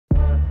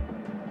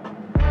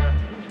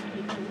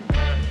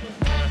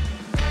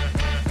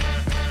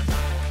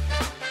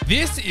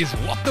This is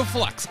What the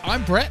Flux.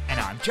 I'm Brett. And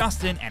I'm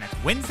Justin, and it's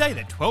Wednesday,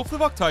 the 12th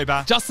of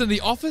October. Justin,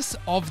 the Office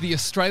of the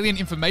Australian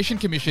Information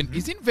Commission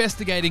is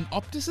investigating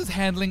Optus's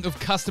handling of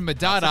customer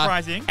data. Not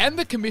surprising. And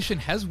the Commission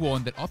has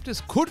warned that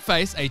Optus could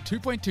face a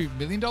 $2.2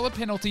 million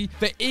penalty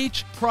for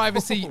each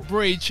privacy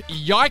breach.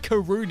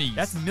 Yike-a-roonies.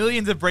 That's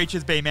millions of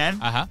breaches,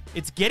 B-Man.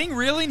 It's getting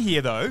real in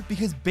here, though,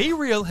 because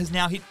BeReal has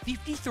now hit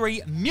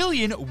 53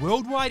 million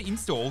worldwide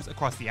installs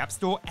across the App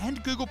Store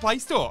and Google Play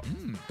Store.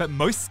 But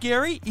most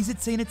scary is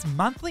it's seen its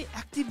monthly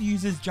active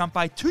users jump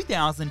by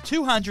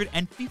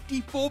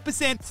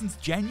 2,254% since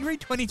January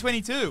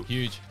 2022.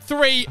 Huge.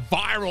 3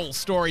 viral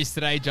stories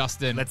today,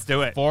 Justin. Let's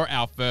do it. For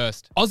our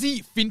first,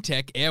 Aussie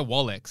fintech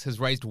Airwallex has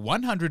raised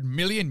 $100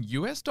 million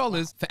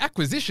for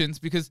acquisitions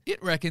because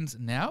it reckons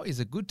now is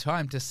a good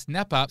time to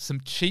snap up some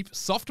cheap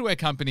software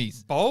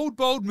companies.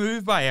 Bold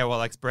move by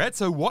Airwallex, Brett.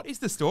 So what is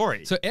the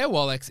story? So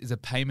Airwallex is a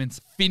payments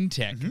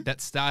fintech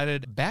that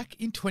started back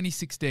in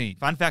 2016.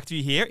 Fun fact for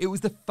you here, it was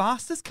the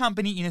fastest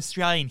company in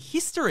Australian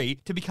history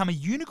to become a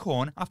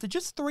unicorn after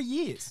just 3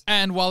 years.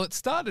 And while it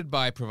started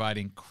by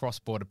providing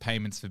cross-border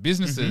payments for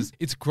businesses,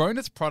 it's grown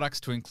its products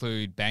to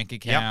include bank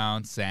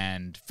accounts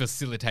and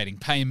facilitating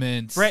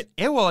payments. Brett,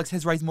 Airwallex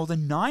has raised more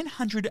than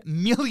 $900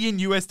 million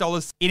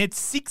in its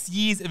 6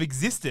 years of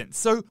existence.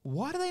 So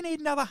why do they need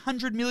another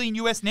 $100 million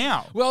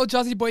now? Well,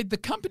 Jazzy Boy, the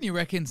company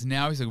reckons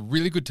now is a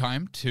really good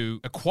time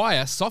to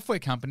acquire software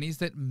companies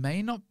that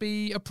may not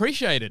be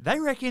appreciated. They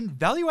reckon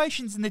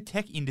valuations in the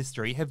tech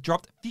industry have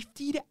dropped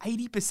 50 to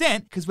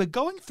 80% because we're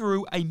going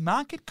through a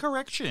market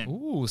correction.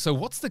 Ooh, so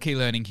what's the key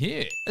learning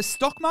here? A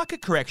stock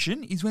market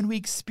correction is when we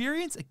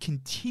experience a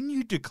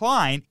continued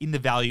decline in the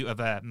value of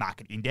a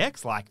market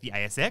index like the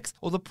ASX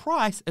or the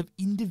price of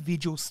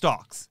individual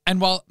stocks. And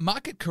while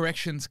market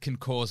corrections can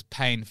cause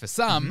pain for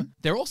some,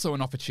 they're also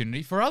an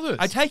opportunity for others.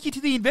 I take you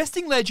to the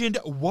investing legend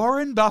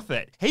Warren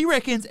Buffett. He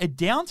reckons a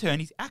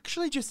downturn is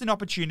actually just an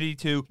opportunity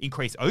to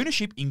increase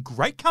ownership in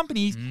great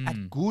companies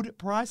at good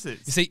prices.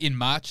 You see, in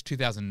March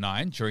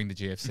 2009, during the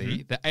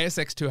GFC, the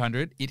ASX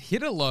 200, it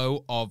hit a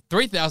low of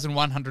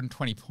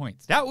 3,120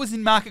 points. That was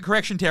in market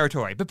correction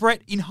territory. But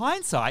Brett, in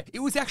hindsight, it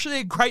was actually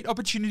a great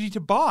opportunity to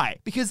buy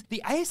because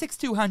the ASX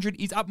 200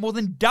 is up more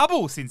than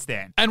double since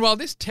then. And while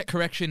this tech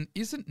correction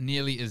isn't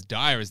nearly as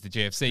dire as the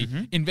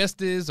GFC,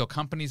 investors or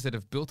companies that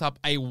have built up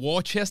a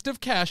war chest of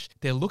cash,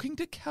 they're looking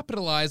to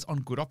capitalize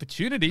on good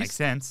opportunities. Makes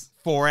sense.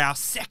 For our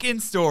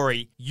second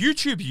story,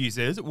 YouTube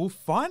users will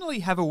finally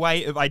have a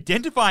way of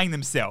identifying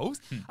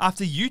themselves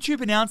after YouTube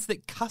announced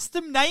that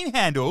custom name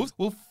handles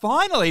will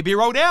finally be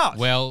rolled out.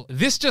 Well,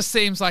 this just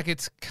seems like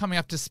it's coming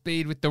up to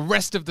speed with the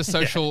rest of the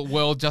social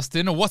world,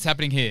 Justin, or what's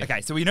happening here?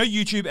 Okay, so we know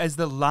YouTube as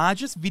the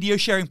largest video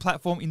sharing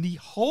platform in the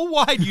whole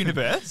wide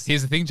universe.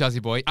 Here's the thing,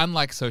 Jazzy Boy.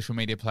 Unlike social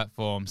media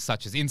platforms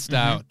such as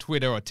Insta, or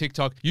Twitter, or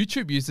TikTok,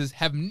 YouTube users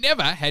have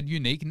never had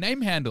unique name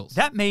handles.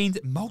 That means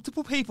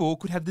multiple people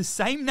could have the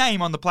same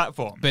name on the platform.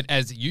 But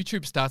as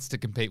YouTube starts to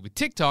compete with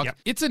TikTok,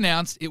 it's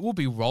announced it will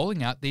be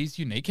rolling out these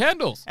unique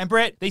handles. And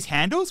Brett, these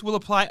handles will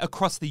apply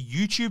across the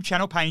YouTube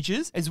channel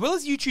pages, as well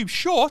as YouTube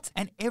Shorts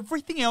and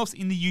everything else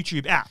in the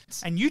YouTube app.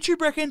 And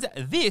YouTube reckons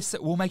this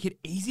will make it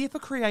easier for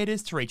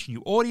creators to reach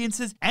new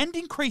audiences and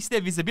increase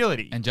their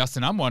visibility. And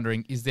Justin, I'm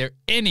wondering, is there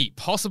any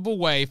possible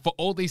way for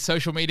all these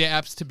social media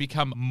apps to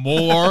become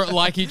more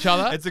like each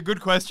other? It's a good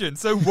question.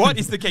 So what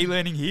is the key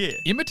learning here?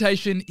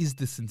 Imitation is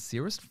the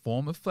sincerest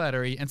form of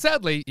flattery. And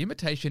sadly,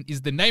 imitation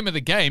is the name of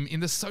the game in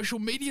the social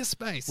media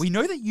space. We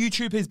know that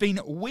YouTube has been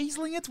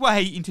weaseling its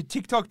way into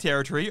TikTok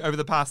territory over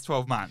the past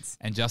 12 months.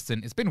 And Justin,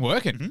 it's been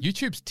working.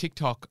 YouTube's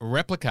TikTok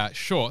replica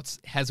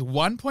Shorts has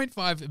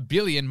 1.5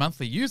 billion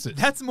monthly users.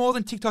 That's more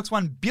than TikTok's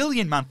 1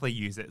 billion monthly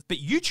users. But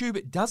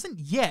YouTube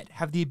doesn't yet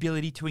have the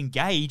ability to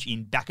engage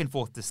in back and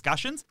forth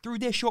discussions through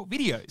their short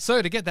videos.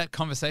 So to get that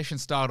conversation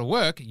style to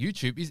work,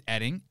 YouTube is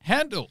adding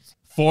handles.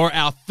 For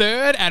our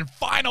third and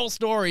final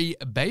story,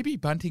 Baby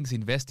Bunting's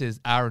investors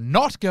are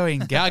not going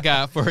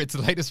gaga for its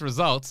latest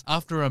results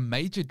after a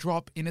major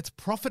drop in its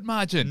profit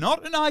margin.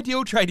 Not an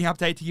ideal trading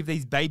update to give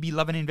these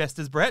baby-loving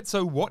investors, Brett.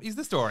 So what is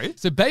the story?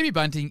 So Baby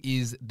Bunting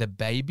is the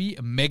baby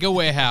mega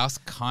warehouse,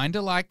 kind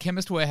of like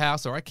Chemist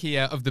Warehouse or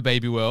IKEA of the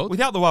baby world.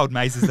 Without the wild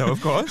mazes, though,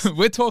 of course.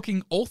 We're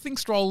talking all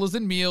things strollers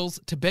and meals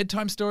to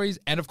bedtime stories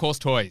and, of course,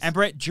 toys. And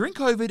Brett, during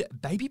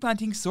COVID, Baby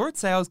Bunting saw its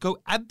sales go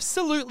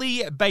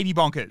absolutely baby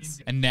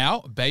bonkers. And now,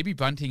 Baby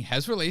Bunting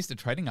has released a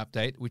trading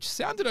update which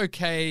sounded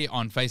okay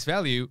on face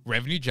value.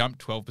 Revenue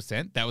jumped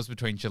 12%. That was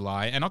between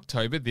July and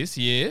October this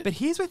year. But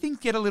here's where things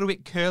get a little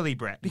bit curly,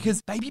 Brett,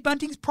 because Baby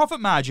Bunting's profit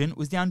margin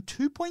was down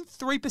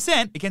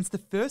 2.3% against the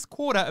first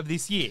quarter of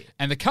this year.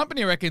 And the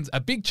company reckons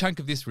a big chunk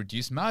of this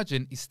reduced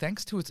margin is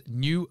thanks to its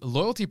new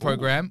loyalty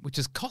program, which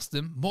has cost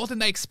them more than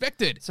they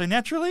expected. So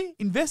naturally,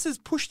 investors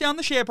pushed down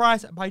the share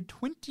price by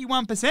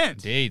 21%.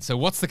 Indeed. So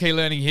what's the key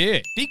learning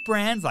here? Big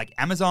brands like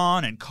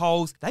Amazon and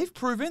Kohl's, they've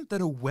proven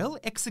that a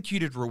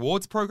well-executed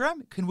rewards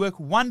program can work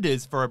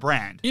wonders for a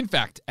brand. In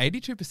fact,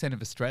 82%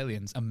 of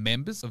Australians are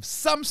members of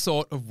some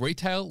sort of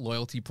retail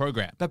loyalty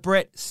program. But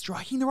Brett,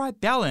 striking the right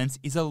balance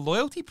is a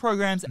loyalty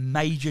program's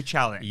major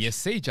challenge. You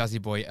see,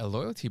 Jazzy Boy, a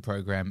loyalty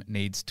program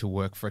needs to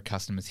work for a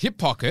customer's hip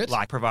pocket.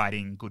 Like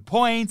providing good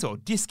points or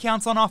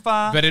discounts on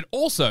offer. But it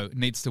also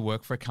needs to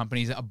work for a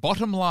company's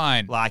bottom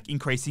line. Like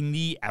increasing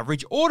the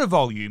average order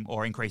volume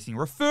or increasing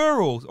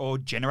referrals or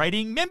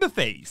generating member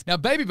fees. Now,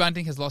 Baby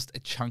Bunting has lost a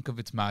chunk of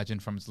its margin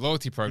from its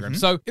loyalty program,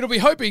 so it'll be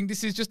hoping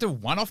this is just a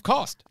one-off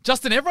cost.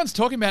 Justin, everyone's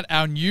talking about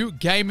our new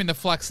Game in the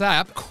Flux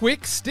app,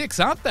 Quick Sticks,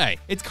 aren't they?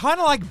 It's kind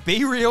of like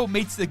Be Real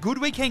meets the Good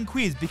Weekend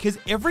quiz, because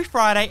every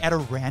Friday at a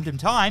random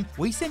time,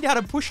 we send out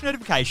a push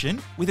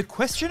notification with a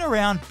question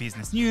around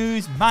business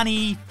news,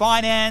 money,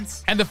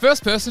 finance. And the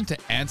first person to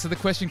answer the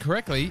question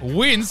correctly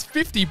wins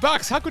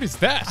 $50. How good is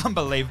that?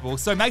 Unbelievable.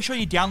 So make sure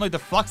you download the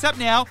Flux app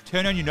now,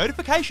 turn on your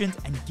notifications,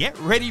 and get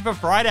ready for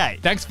Friday.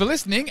 Thanks for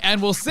listening,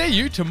 and we'll see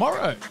you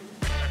tomorrow.